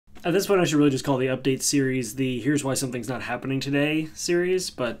At this point, I should really just call the update series the Here's Why Something's Not Happening Today series.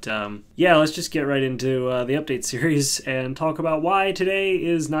 But yeah, let's just get right into the update series and talk about why today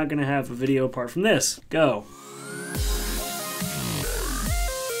is not going to have a video apart from this. Go.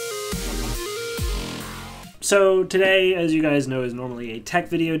 So today, as you guys know, is normally a tech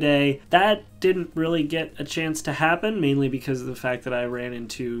video day. That didn't really get a chance to happen, mainly because of the fact that I ran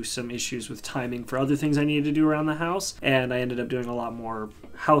into some issues with timing for other things I needed to do around the house, and I ended up doing a lot more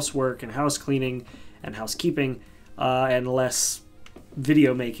housework and house cleaning and housekeeping, and less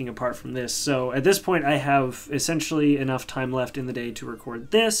video making apart from this. So at this point, I have essentially enough time left in the day to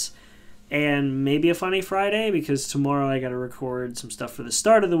record this, and maybe a funny Friday, because tomorrow I got to record some stuff for the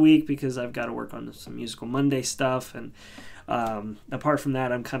start of the week because I've got to work on some Musical Monday stuff. And apart from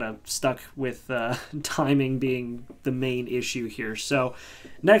that, I'm kind of stuck with timing being the main issue here. So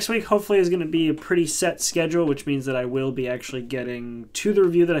next week hopefully is going to be a pretty set schedule, which means that I will be actually getting to the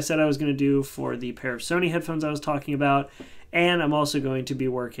review that I said I was going to do for the pair of Sony headphones I was talking about. And I'm also going to be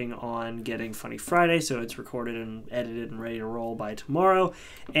working on getting Funny Friday, so it's recorded and edited and ready to roll by tomorrow.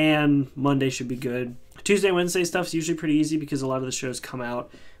 And Monday should be good. Tuesday, Wednesday stuff's usually pretty easy because a lot of the shows come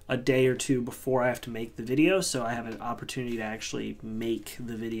out a day or two before I have to make the video, so I have an opportunity to actually make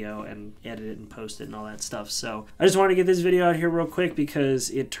the video and edit it and post it and all that stuff. So I just wanted to get this video out here real quick because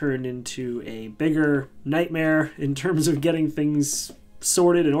it turned into a bigger nightmare in terms of getting things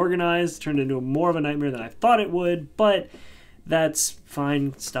sorted and organized. It turned into more of a nightmare than I thought it would, but that's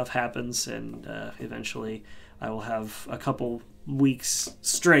fine. Stuff happens, and eventually I will have a couple weeks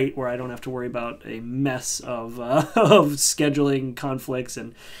straight where I don't have to worry about a mess of scheduling conflicts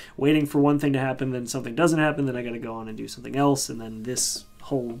and waiting for one thing to happen, then something doesn't happen, then I got to go on and do something else, and then this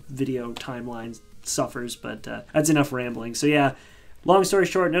whole video timeline suffers. But that's enough rambling. So yeah, long story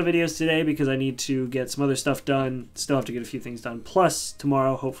short, no videos today because I need to get some other stuff done. Still have to get a few things done. Plus,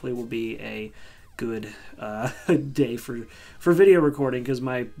 tomorrow hopefully will be a good day for video recording, because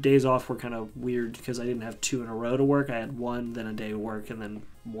my days off were kind of weird because I didn't have 2 in a row to work. I had one, then a day of work, and then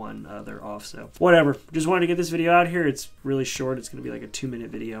one other off. So whatever, just wanted to get this video out here. It's really short. It's going to be like a 2-minute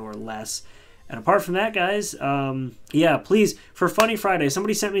video or less. And apart from that, guys, yeah, please, for Funny Friday,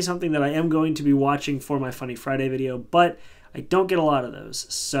 somebody sent me something that I am going to be watching for my Funny Friday video, but I don't get a lot of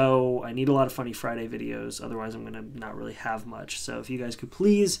those, so I need a lot of Funny Friday videos. Otherwise, I'm going to not really have much. So if you guys could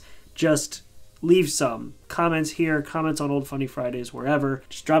please just leave some comments here, comments on old Funny Fridays, wherever.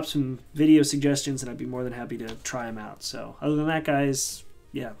 Just drop some video suggestions, and I'd be more than happy to try them out. So other than that, guys,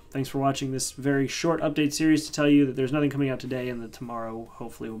 yeah, thanks for watching this very short update series to tell you that there's nothing coming out today and that tomorrow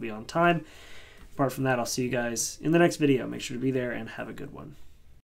hopefully will be on time. Apart from that, I'll see you guys in the next video. Make sure to be there and have a good one.